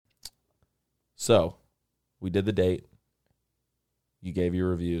So we did the date. You gave your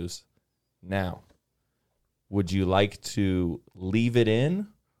reviews. Now, would you like to leave it in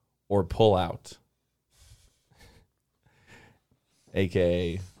or pull out?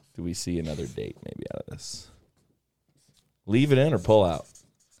 AKA, do we see another date maybe out of this? Leave it in or pull out?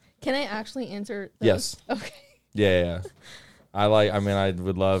 Can I actually answer those? Yes. Okay. Yeah. I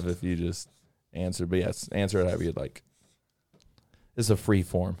would love if you just answered, but yes, answer it however you'd like. This is a free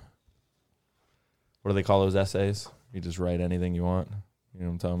form. What do they call those essays? You just write anything you want. You know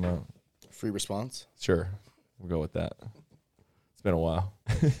what I'm talking about? Free response? Sure. We'll go with that. It's been a while.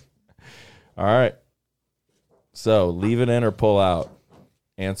 All right. So leave it in or pull out.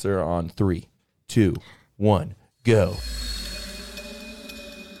 Answer on 3, 2, 1, go.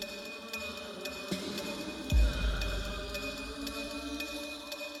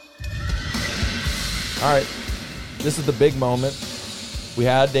 All right. This is the big moment. We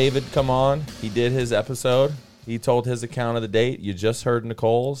had David come on. He did his episode. He told his account of the date. You just heard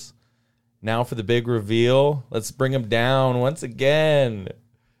Nicole's. Now for the big reveal. Let's bring him down once again.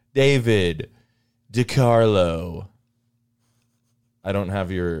 David DiCarlo. I don't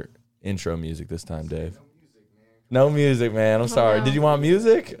have your intro music this time, Dave. No music, man. I'm sorry. no. Did you want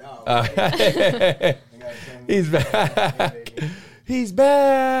music? No. He's back. He's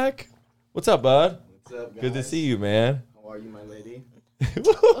back. What's up, bud? What's up, guys? Good to see you, man. How are you, my lady?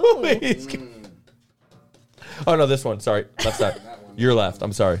 Oh, no, this one. Sorry. Left side. You're left.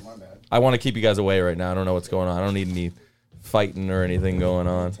 I'm sorry. My bad. I want to keep you guys away right now. I don't know what's going on. I don't need any fighting or anything going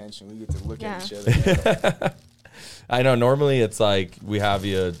on. Attention. We get to look Yeah. at each other. I know. Normally it's like we have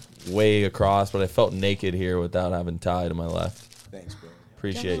you way across, but I felt naked here without having tie to my left. Thanks, bro.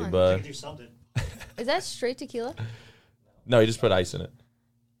 Appreciate you, Come on. bud. Do something. Is that straight tequila? No, you just put ice in it.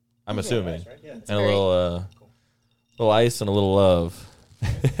 I'm assuming. Right? Yeah. And a great. little ice and a little love.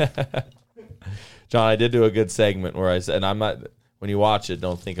 John, I did do a good segment where I said, and I'm not, when you watch it,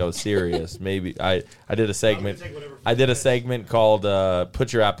 don't think I was serious. Maybe I did a segment. I did a segment called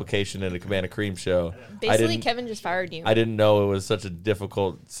 "Put Your Application in a Cabana Cream Show." Basically, Kevin just fired you. I didn't know it was such a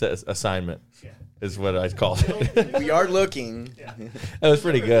difficult assignment. Yeah. Is what I called it. We are looking. Yeah. That was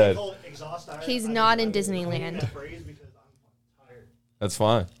pretty good. He's not in Disneyland. That phrase because I'm tired. That's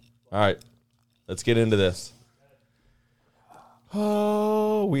fine. All right, let's get into this.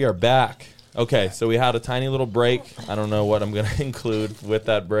 Oh, we are back. Okay, so we had a tiny little break. I don't know what I'm going to include with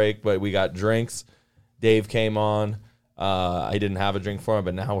that break, but we got drinks. Dave came on. I didn't have a drink for him,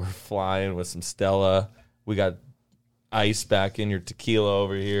 but now we're flying with some Stella. We got ice back in your tequila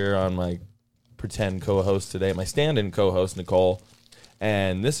over here on my pretend co-host today, my stand-in co-host, Nicole.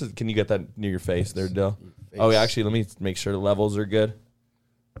 And this is, can you get that near your face there, Dill? Oh, yeah, actually, let me make sure the levels are good.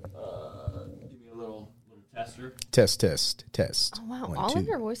 Give me a little tester. Test. Oh, wow. 1, All 2. of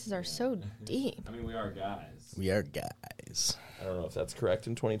your voices are so deep. I mean, we are guys. We are guys. I don't know if that's correct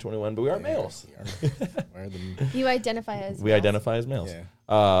in 2021, but we are males. We're the, You identify as We males. identify as males.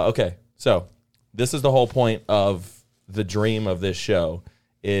 Yeah. Okay, so this is the whole point of the dream of this show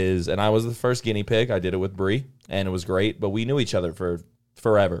is, and I was the first guinea pig. I did it with Bree, and it was great, but we knew each other for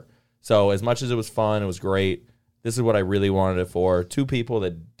forever. So as much as it was fun, it was great. This is what I really wanted it for. Two people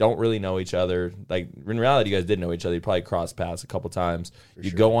that don't really know each other. Like, in reality, you guys did know each other. You probably crossed paths a couple times.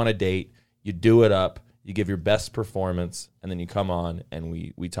 You go on a date. You do it up. You give your best performance, and then you come on, and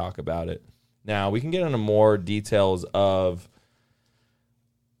we talk about it. Now, we can get into more details of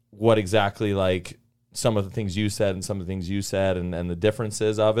what exactly, like, some of the things you said and some of the things you said and the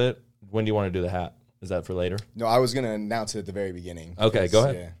differences of it. When do you want to do the hat? Is that for later? no, I was going to announce it at the very beginning. Okay, go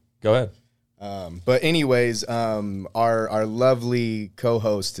ahead. Yeah. Go ahead. But anyways, our lovely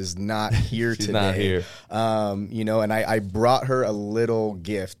co-host is not here She's today. not here. And I brought her a little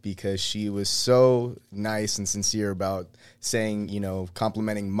gift because she was so nice and sincere about saying,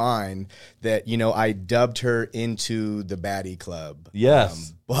 complimenting mine that, I dubbed her into the baddie club.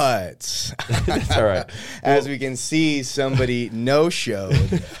 Yes. But It's all right. as we can see, somebody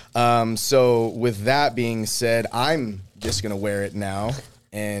no-showed. So with that being said, I'm just going to wear it now.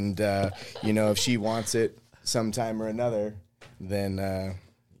 And, if she wants it sometime or another, then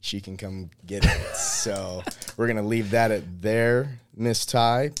she can come get it. So we're going to leave that at there, Miss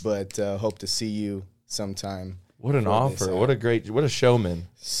Ty, but hope to see you sometime. What an for this offer. out. What a showman.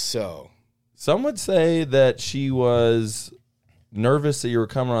 So, Some would say that she was nervous that you were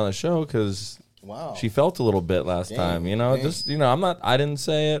coming on the show because wow. she felt a little bit last time. dang. I didn't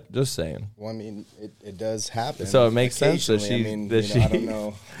say it, just saying. Well, I mean, it does happen. So it makes sense that occasionally. she- I don't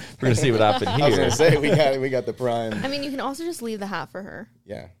know. We're going to see what happened I was here. going to say, we got the prime. I mean, you can also just leave the hat for her.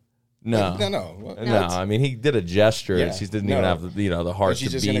 Yeah. No. No. No, I mean he did a gesture. Yeah. She didn't No. even have the heart She's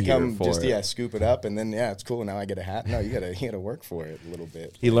to just be gonna here come, for just it. scoop it up, and then it's cool. Now I get a hat. No, you gotta work for it a little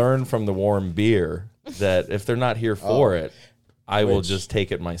bit. He learned from the warm beer that if they're not here for it, I will Which- just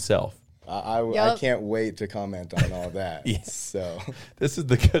take it myself. I Yup. can't wait to comment on all that. Yeah. So This is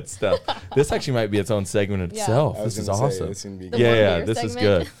the good stuff. This actually might be its own segment in Yeah. itself. I was This is gonna say, awesome. it's gonna be The good. warm Yeah, beer this is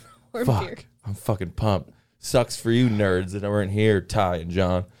segment. good. Warm Fuck, beer. I'm fucking pumped. Sucks for you nerds that weren't here, Ty and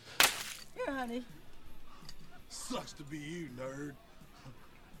John. Here, honey. Sucks to be you, nerd.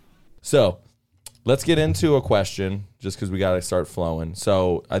 So let's get into a question just because we got to start flowing.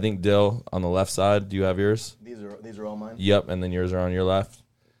 So I think Dill on the left side, do you have yours? These are all mine. Yep, and then yours are on your left.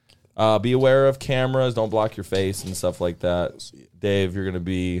 Be aware of cameras. Don't block your face and stuff like that. Dave, you're going to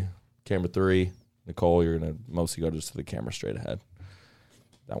be camera 3. Nicole, you're going to mostly go just to the camera straight ahead.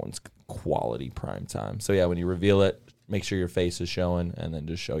 That one's quality prime time. So, yeah, when you reveal it, make sure your face is showing and then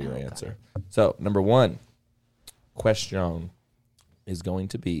just show your answer. So, number 1 question is going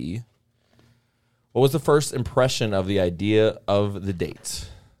to be, what was the first impression of the idea of the date?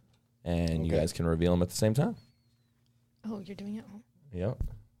 And you Okay. guys can reveal them at the same time. Oh, you're doing it. Yep.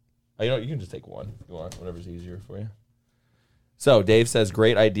 You know, you can just take one if you want, whatever's easier for you. So Dave says,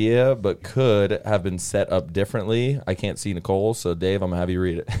 great idea, but could have been set up differently. I can't see Nicole, so Dave, I'm going to have you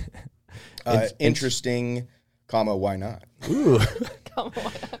read it. Interesting, comma, why not? Ooh, Come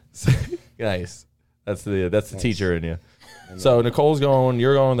on. nice. That's the teacher in you. So Nicole's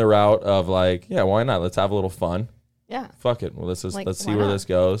you're going the route of like, yeah, why not? Let's have a little fun. Yeah. Fuck it. Well, let's see why where not? this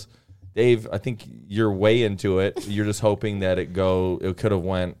goes. Dave, I think you're way into it. You're just hoping that it could have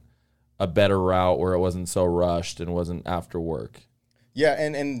went a better route where it wasn't so rushed and wasn't after work. Yeah,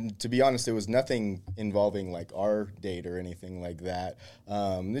 and to be honest, there was nothing involving like our date or anything like that.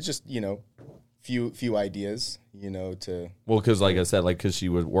 It's just few ideas, to Well, because like I said, because she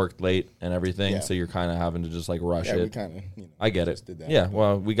would work late and everything, Yeah. so you're kind of having to just like rush yeah, it. we kind of I get it. just did that. Yeah,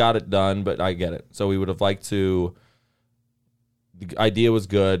 well, we got it done, but I get it. So we would have liked to. The idea was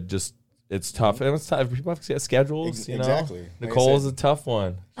good. Just it's tough, and it's tough. People have to get schedules. Exactly. Like I Nicole's said- a tough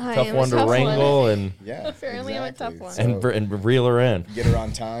one. I tough am a one to tough one. wrangle and Yeah, Apparently I'm a tough one. So, and reel her in. get her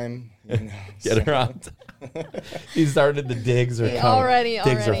on time. Get her out. He started the digs are Yeah, coming. already.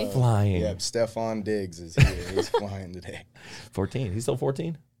 Digs are flying. Yeah, Stefan Diggs is here. He's flying today. 14. He's still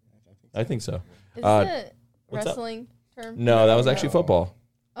 14. I think so. Is Uh, this a what's up? wrestling term? No, that was actually No. football.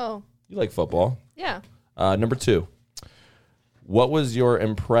 Oh, You like football. yeah. Number 2. What was your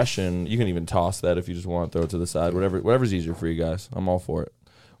impression? You can even toss that if you just want to throw it to the side. Whatever's easier for you guys. I'm all for it.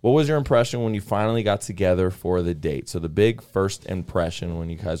 What was your impression when you finally got together for the date? So the big first impression when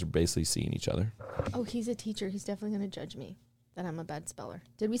you guys are basically seeing each other. Oh, he's a teacher. He's definitely going to judge me that I'm a bad speller.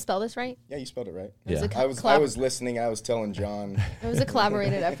 Did we spell this right? Yeah, you spelled it right. It was Yeah. a I was listening. I was telling John. It was a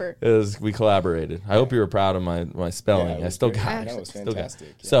collaborated effort. We collaborated. I hope you were proud of my spelling. Yeah, it I was still great. got No, it. it was Still got it. fantastic.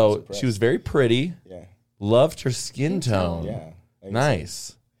 Yeah, I So was she impressed. was very pretty. Yeah, Loved her skin tone. yeah. Like I said,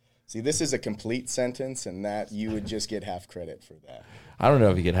 Nice. See, this is a complete sentence, and that you would just get half credit for that. I don't know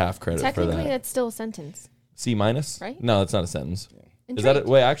if you get half credit for Technically, that. that's still a sentence. C minus? Right? No, that's not a sentence. Is Intrigued. that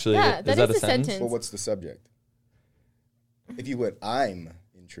wait? Actually, Yeah, is that that is a a sentence? sentence. Well, what's the subject? If you would, I'm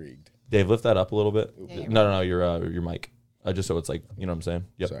intrigued. Dave, lift that up a little bit. Yeah, you're No, your mic. Just so it's like, you know what I'm saying?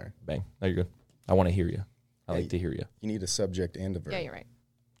 Yep. Sorry. Bang. No, you're good. I want to hear you. I like Hey. to hear you. You need a subject and a verb. Yeah, you're right.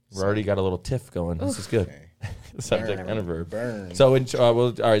 We've already got a little tiff going. This is good. Okay. Subject Burn. and a verb. Burn. So,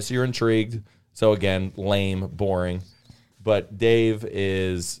 all right. So you're intrigued. So again, lame, boring. But Dave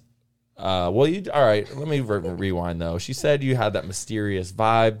is, all right. Let me rewind though. She said you had that mysterious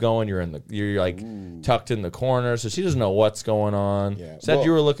vibe going. You're like tucked in the corner, so she doesn't know what's going on. Yeah. Said Well-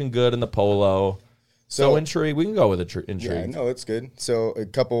 you were looking good in the polo. So So- intrigued. We can go with Yeah, intrigued. no, it's good. So a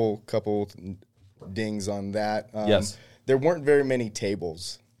couple dings on that. Yes. There weren't very many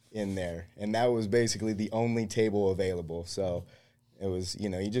tables in there, and that was basically the only table available. So it was, you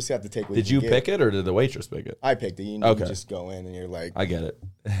just have to take what Did you get. pick it or did the waitress pick it? I picked it. You Okay. just go in and you're like, I get it.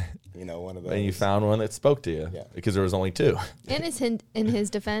 one of those. And you found one that spoke to you Yeah. because there was only 2. And in his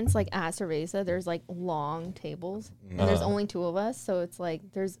defense, like at Cerveza, there's like long tables, and there's only 2 of us, so it's like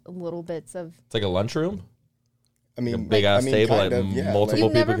there's little bits of. It's like a lunchroom. I mean, big ass table kind at of, yeah, multiple You've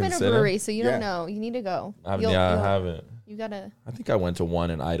people never can been to a sit in? brewery, so you Yeah. don't know. You need to go. I haven't. You gotta. I think I went to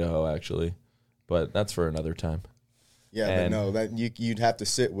one in Idaho actually, but that's for another time. Yeah, And- but no, that you'd have to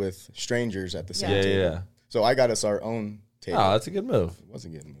sit with strangers at the same Yeah, table. yeah. So I got us our own table. Oh, that's a good move. It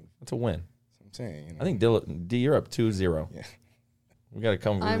wasn't getting moved. That's a win. I'm saying, I think D, you're up 2-0. Yeah. We got to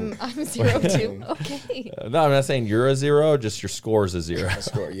come. I'm 0-2. Okay. No, I'm not saying you're a 0. Just your score's a 0.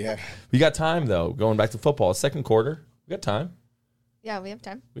 score. Yeah, We got time though. Going back to football, second quarter. We got time. Yeah, we have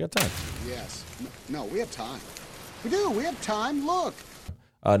time. We got time. Yes. No, we have time. We do. We have time. Look.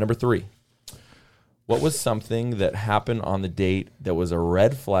 Number 3. What was something that happened on the date that was a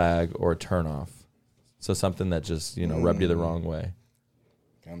red flag or a turnoff? So something that just, rubbed you the wrong way.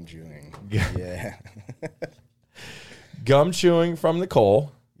 Gum chewing. Yeah. Gum chewing from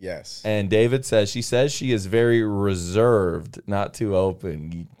Nicole. Yes. And David says she is very reserved, not too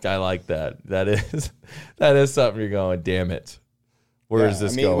open. I like that. That is something you're going, damn it. Where is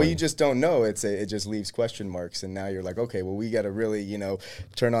this going? Well, you just don't know. It just leaves question marks, and now you're like, okay, well, we got to really,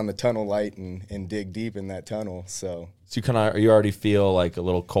 turn on the tunnel light and dig deep in that tunnel. So you already feel like a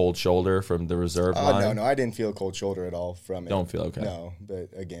little cold shoulder from the reserved line? No, I didn't feel a cold shoulder at all from it. Don't feel okay. No, but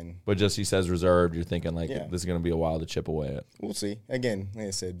again. But just he says reserved, you're thinking like this is going to be a while to chip away at. We'll see. Again, like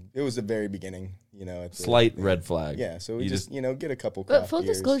I said, it was the very beginning. Slight red flag. Yeah, so we just get a couple. But full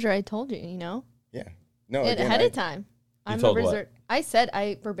disclosure, I told you, Yeah. No. Ahead of time. I'm told a what? reserved. I said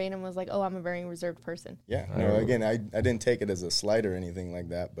I verbatim was like, "Oh, I'm a very reserved person." Yeah. No. Again, I didn't take it as a slight or anything like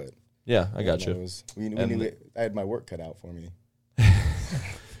that, but yeah, I got you. It was, we knew I had my work cut out for me.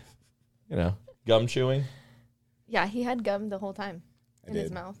 Gum chewing. Yeah, he had gum the whole time in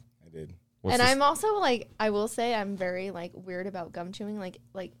his mouth. I did. I'm also like, I will say, I'm very like weird about gum chewing. Like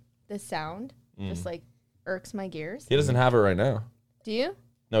the sound just like irks my gears. He doesn't have it right now. Do you?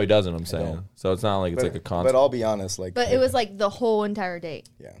 No, he doesn't. I'm saying. So it's not like it's like a constant. But I'll be honest, But it was like the whole entire date.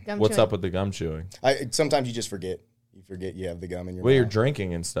 Yeah. Gum What's chewing. up with the gum chewing? Sometimes you just forget. You forget you have the gum in your Well, mouth. you're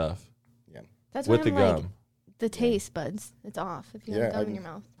drinking and stuff Yeah. That's with why the I'm gum. like, the taste buds. It's off if you have gum in your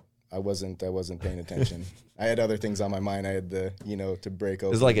mouth. I wasn't paying attention. I had other things on my mind. I had the, to break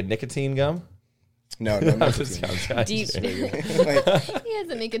open. Is it like a nicotine gum? No, I'm just nicotine. Deep. Like, He has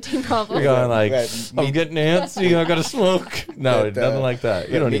a nicotine problem. You're going like, Right, I'm getting antsy. I got to smoke. No, nothing like that.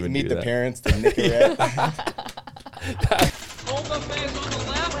 You don't even meet do the that. parents, the Nicorette. Cold buffets on the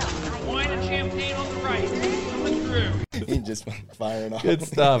left, wine and champagne on the right. Coming through. He just firing off. Good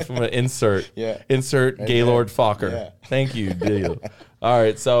stuff. I'm going to insert. Yeah. Insert Right Gaylord there. Fokker. Yeah. Thank you, deal. All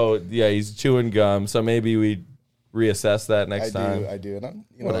right. So, yeah, he's chewing gum. So maybe we reassess that next time. I do. And I'm,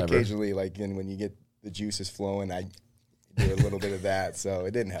 Whatever. occasionally, like, when you get the juices flowing, I do a little bit of that. So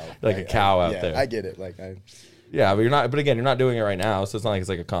it didn't help. Like a cow out there. I get it. Like, Yeah, but you're not doing it right now. So it's not like it's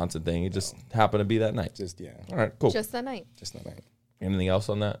like a constant thing. It just happened to be that night. just, yeah. All right, cool. Just that night. Just not like. Anything else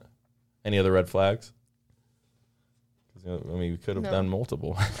on that? Any other red flags? 'Cause, we could have No. done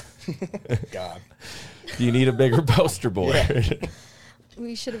multiple. God. Do you need a bigger poster board?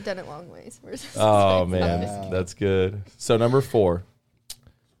 We should have done it long ways. Oh man, that's good. So number 4.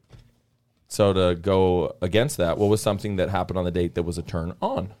 So to go against that, what was something that happened on the date that was a turn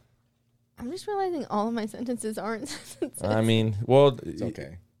on? I'm just realizing all of my sentences aren't sentences. I mean, well, It's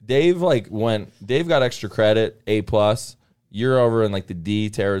okay. Dave got extra credit, A+. You're over in like the D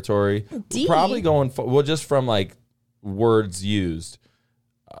territory. D? Probably going just from like words used.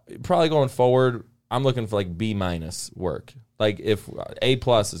 Probably going forward, I'm looking for like B- work. Like if A+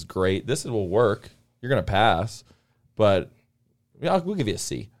 is great, this will work. You're gonna pass, but we'll give you a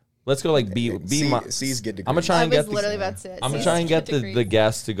C. Let's go like B. C's good degrees. I'm gonna try I and was get literally about to say it. I'm gonna C's try and get good degrees. the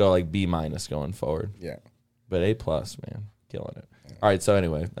guests to go like B- going forward. Yeah. But A+, man, killing it. All right. So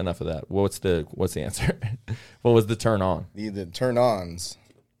anyway, enough of that. What's the answer? What was the turn on? The turn-ons.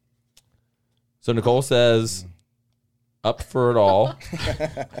 So Nicole says, up for it all.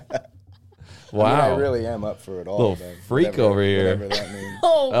 Wow. I really am up for it all. Little man. freak over here. Whatever that means.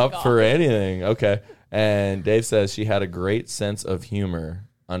 Oh, Up God. for anything. Okay. And Dave says she had a great sense of humor,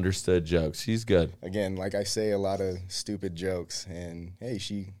 understood jokes. She's good. Again, like I say, a lot of stupid jokes, and hey,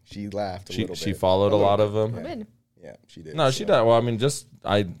 she laughed a little bit. She followed a lot of them. Good. Yeah, she did. No, she does. Well, I mean,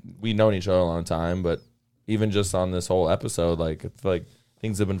 we've known each other a long time, but even just on this whole episode, like it's like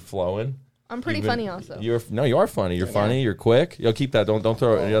things have been flowing. I'm pretty You've been- funny also. You are funny. You're funny. You're quick. You'll keep that. Don't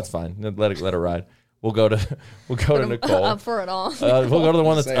throw it. That's fine. Let it ride. We'll go to Nicole. Up for it all. We'll go to the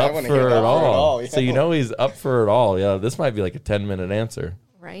one that's Say, I up wanna for hear it up for it all. all, yeah. So you know he's up for it all. Yeah, this might be like a 10-minute answer.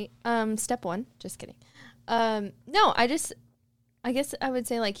 Right. Step 1. Just kidding. No, I guess I would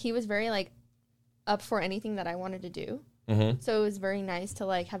say like he was very like up for anything that I wanted to do. Mm-hmm. So it was very nice to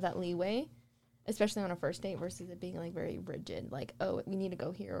like have that leeway, especially on a first date versus it being like very rigid. Like, oh, we need to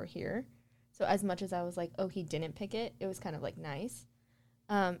go here or here. So as much as I was like, oh, he didn't pick it, it was kind of like nice.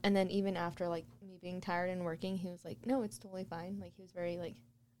 And then even after like me being tired and working, he was like, no, it's totally fine. Like he was very like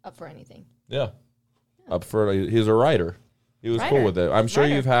up for anything. Yeah. Up for it. He's a writer. He was cool Writer. with it. I'm sure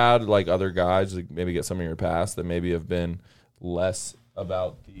Writer. you've had like other guys, like maybe get some in your past that maybe have been less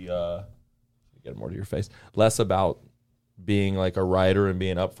about the get more to your face, less about being like a writer and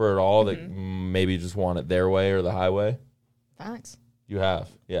being up for it all. That maybe just want it their way or the highway. Facts. You have,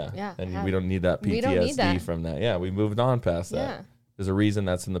 yeah. Yeah, I And have. we don't need that PTSD We don't need that. from that. Yeah, we moved on past that. Yeah. There's a reason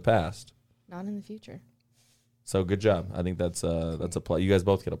that's in the past. Not in the future. So good job. I think that's a plus. You guys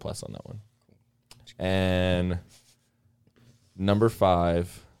both get a plus on that one. And number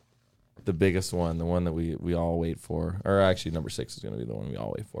 5, the biggest one, the one that we all wait for, or actually number 6 is going to be the one we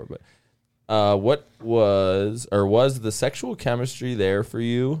all wait for. But what was the sexual chemistry there for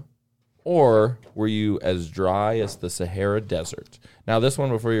you, or were you as dry as the Sahara Desert? Now, this one,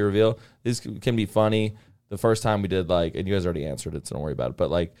 before you reveal, this can be funny. The first time we did, like, and you guys already answered it, so don't worry about it.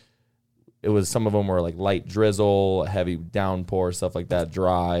 But like, it was, some of them were like light drizzle, heavy downpour, stuff like that,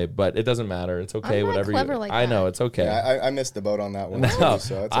 dry. But it doesn't matter. It's okay. I'm not Whatever clever you. like I know that. it's okay. Yeah, I missed the boat on that one. No, too,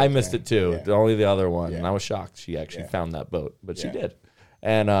 so it's I okay. missed it too. Yeah. Only the other one, and Yeah. I was shocked she actually Yeah. found that boat, but she Yeah. did.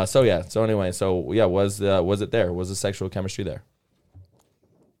 And so anyway, was it there? Was the sexual chemistry there?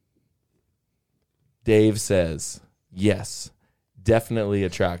 Dave says yes, definitely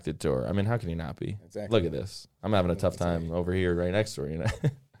attracted to her. I mean, how can you not be? Exactly. Look at this. I'm having a tough time over here, right next to her. You know.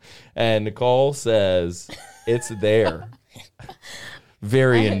 And Nicole says it's there.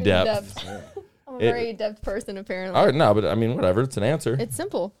 Very in depth. I'm a It- very in-depth person, apparently. All right, no, but I mean, whatever. It's an answer. It's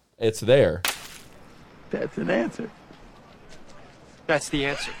simple. It's there. That's an answer. That's the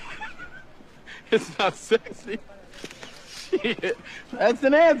answer. It's not sexy. Shit. That's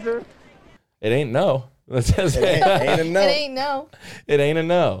an answer. It ain't no. It says Ain't a no. It ain't no. It ain't a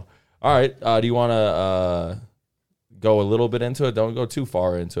no. All right. Do you want to go a little bit into it? Don't go too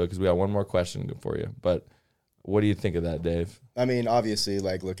far into it because we got one more question for you. But what do you think of that, Dave? I mean, obviously,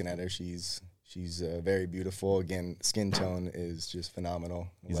 like, looking at her, she's very beautiful. Again, skin tone is just phenomenal.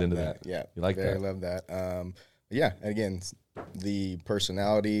 He's Love into that. Yeah, You like very that? love that. Yeah, again, the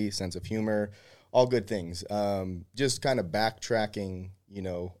personality, sense of humor, all good things. Just kind of backtracking,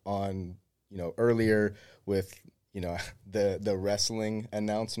 on earlier with the wrestling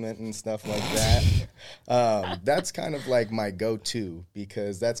announcement and stuff like that. That's kind of like my go-to,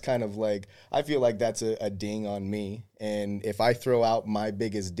 because that's kind of like, I feel like that's a ding on me. And if I throw out my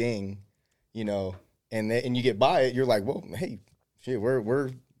biggest ding, and you get by it, you're like, whoa, hey, shit, we're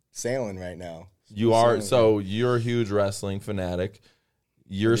sailing right now. You We're are. sailing So you're a huge wrestling fanatic.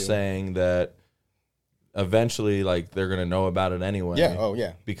 You're saying that eventually, like, they're gonna know about it anyway. Yeah. Oh,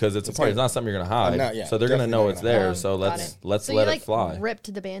 yeah. Because it's a It's part. gonna- It's not something you're gonna hide. not- yeah, so they're gonna definitely know not it's gonna there. hide. So Got let's it. let you, it fly.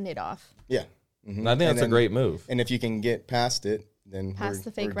 ripped the Band-Aid off. Yeah. And I think that's a great move. And if you can get past it, then Past we're,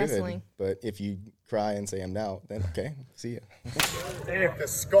 the fake we're good. wrestling. But if you cry and say I'm out, then okay, see ya. Damn, the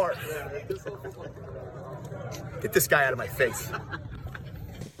scarf. Get this guy out of my face.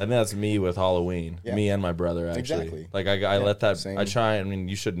 I think that's me with Halloween. Yeah. Me and my brother, actually. Exactly. Like, I let that, same. I try, I mean,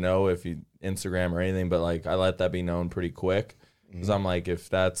 you should know if you Instagram or anything, but like, I let that be known pretty quick. Because Mm-hmm. I'm like, if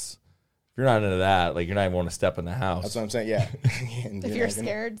you're not into that, like, you're not even want to step in the house. That's what I'm saying. Yeah. And If not you're gonna-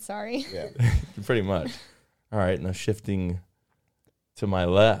 scared, sorry. Yeah. Pretty much. All right, now shifting to my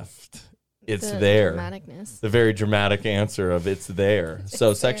left. It's The there. dramaticness. The very dramatic answer of it's there.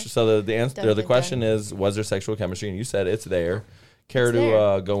 So there. So the answer, Dun, the dun, question dun. is, was there sexual chemistry? And you said it's there. Care It's to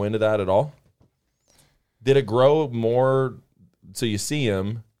there. go into that at all? Did it grow more? So you see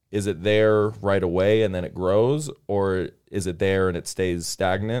him. Is it there right away and then it grows, or is it there and it stays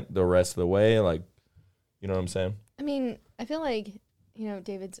stagnant the rest of the way? Like, you know what I'm saying? I mean, I feel like,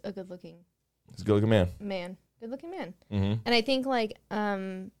 David's a good-looking He's a good-looking man. man. Good-looking man. Mm-hmm. And I think, like,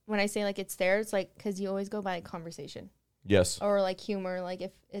 when I say, like, it's there, it's, like, because you always go by conversation. Yes. Or, like, humor. Like,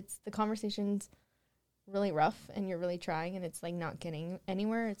 if it's the conversation's really rough and you're really trying and it's, like, not getting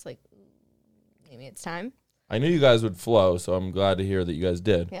anywhere, it's, like, maybe it's time. I knew you guys would flow, so I'm glad to hear that you guys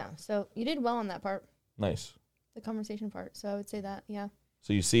did. Yeah. So you did well on that part, Nice. the conversation part. So I would say that, yeah.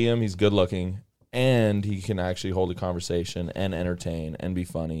 So you see him, he's good looking, and he can actually hold a conversation and entertain and be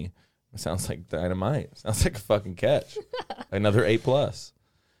funny. It sounds like dynamite. Sounds like a fucking catch. Another 8+.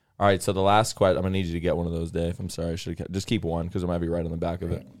 All right, so the last question, I'm going to need you to get one of those, Dave. I'm sorry. I should have just keep one because it might be right on the back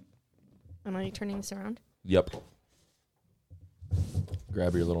of it. Am I turning this around? Yep.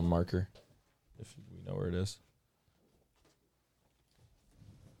 Grab your little marker if we know where it is.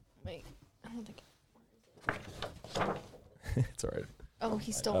 Wait. I don't think. It's all right. Oh,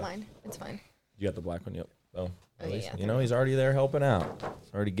 he stole mine. It's fine. You got the black one? Yep. Oh, at yeah, least, yeah. you know, he's already there helping out.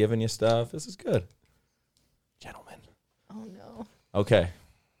 He's already giving you stuff. This is good. Gentlemen. Oh, no. Okay.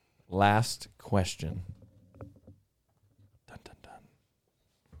 Last question. Dun, dun, dun.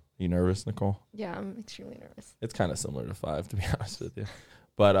 You nervous, Nicole? Yeah, I'm extremely nervous. It's kind of similar to 5, to be honest with you.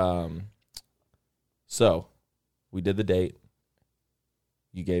 But, so we did the date.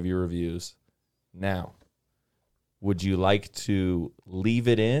 You gave your reviews. Now, would you like to leave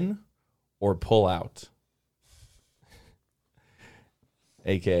it in or pull out?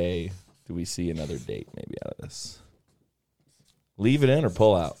 AKA, do we see another date maybe out of this? Leave it in or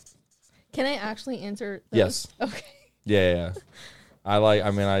pull out? Can I actually answer those? Yes. Okay. Yeah. I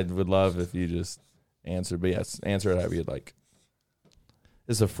would love if you just answered, but yes, answer it however you'd like.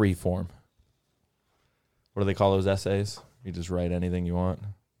 This is a free form. What do they call those essays? You just write anything you want.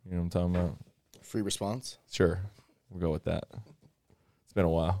 You know what I'm talking about? Free response. Sure. We'll go with that. It's been a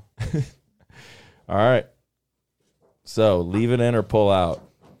while. All right. So leave it in or pull out.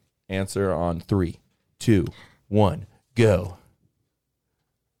 Answer on 3, 2, 1, go.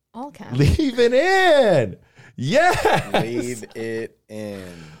 All caps. Leave it in. Yes. Leave it in.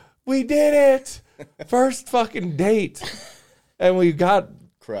 We did it. First fucking date. And we got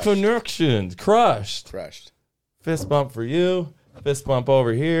Crushed. connections. Crushed. Fist bump for you. Fist bump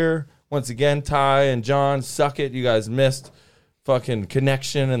over here. Once again, Ty and John, suck it. You guys missed fucking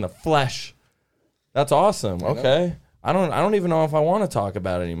connection in the flesh. That's awesome. Okay. I don't even know if I want to talk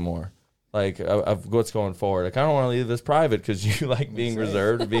about it anymore. Like of what's going forward. I kind of want to leave this private because you like being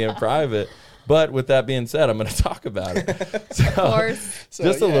reserved and being private. But with that being said, I'm going to talk about it. So, Of course.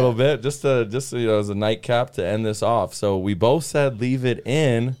 just a little bit, just as a nightcap to end this off. So we both said leave it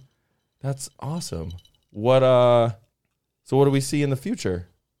in. That's awesome. So what do we see in the future?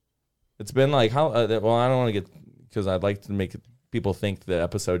 It's been like how? Well, I don't want to get because I'd like to make people think the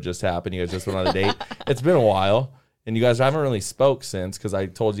episode just happened. You guys just went on a date. It's been a while, and you guys haven't really spoke since because I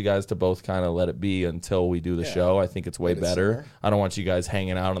told you guys to both kind of let it be until we do the show. I think it's way better. simmer. I don't want you guys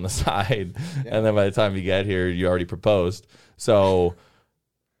hanging out on the side, and then by the time you get here, you already proposed. So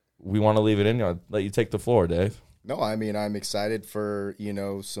we want to leave it in. I'll let you take the floor, Dave. No, I mean I'm excited for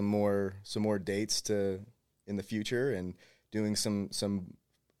some more dates in the future and doing some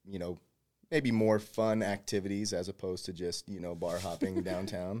maybe more fun activities as opposed to just bar hopping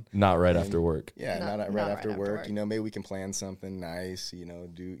downtown. Not right after work. Yeah, Not not right right after after work. work. Maybe we can plan something nice.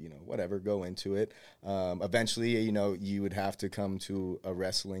 Do whatever, go into it. Eventually, you would have to come to a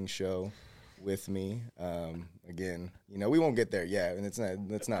wrestling show with me. Again, we won't get there yet, and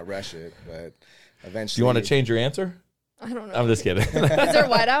let's not rush it, but eventually. Do you want to change your answer? I don't know. I'm just kidding. Is there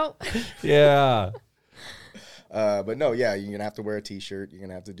whiteout? Yeah. But no, yeah, you're gonna have to wear a T-shirt. You're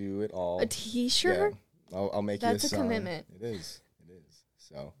gonna have to do it all. A T-shirt? Yeah, I'll make That's you a sign. commitment. It is.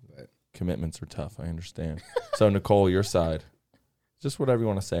 So, but Commitments are tough. I understand. So Nicole, your side. Just whatever you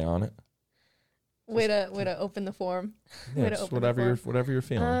want to say on it. Way to open the form. Yeah, Way to just open the whatever you're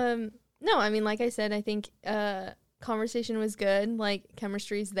feeling. No, I mean, like I said, I think conversation was good. Like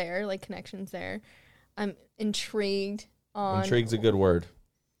chemistry's there, like connection's there. I'm intrigued on. Intrigue's a good word.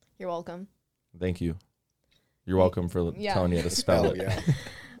 You're welcome. Thank you. You're welcome for telling you how to spell it. yeah.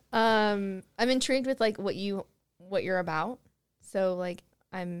 I'm intrigued with like what you're about. So like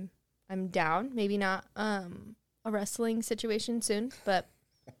I'm down. Maybe not a wrestling situation soon, but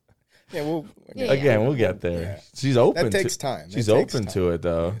Yeah, we'll Again, we'll get there. Yeah. She's open. That takes time. She's That takes open time, to it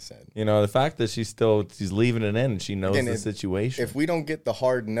though. like I said. The fact that she's leaving it in and she knows Again, the if- situation. If we don't get the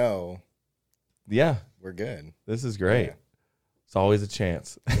hard no, Yeah, we're good. this is great. Yeah. It's always a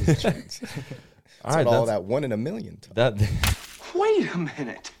chance. There's a chance. All right, all that's, that 1 in a million. that. Wait a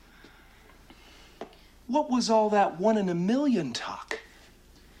minute. What was all that 1 in a million talk?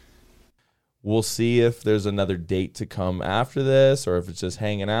 We'll see if there's another date to come after this, or if it's just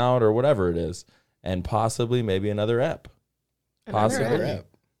hanging out, or whatever it is, and possibly maybe another ep. Another Possibly. ep.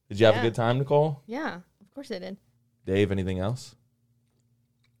 Did you have a Yeah. good time, Nicole? Yeah, of course I did. Dave, anything else?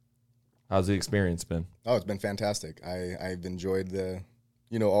 How's the experience been? Oh, it's been fantastic. I've enjoyed the,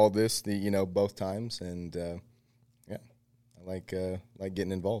 all this, both times, and yeah, I like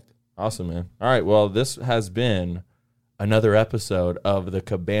getting involved. Awesome, man. All right, well, this has been another episode of the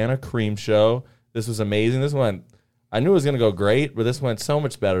Cabana Cream Show. This was amazing. I knew it was going to go great, but this went so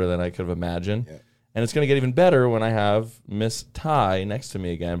much better than I could have imagined. Yeah. And it's going to get even better when I have Miss Ty next to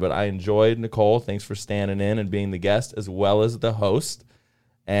me again. But I enjoyed Nicole. Thanks for standing in and being the guest as well as the host.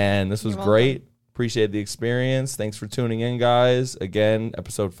 And this was You're great. Appreciate the experience. Thanks for tuning in, guys. Again,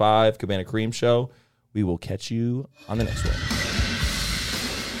 episode 5, Cabana Cream Show. We will catch you on the next one.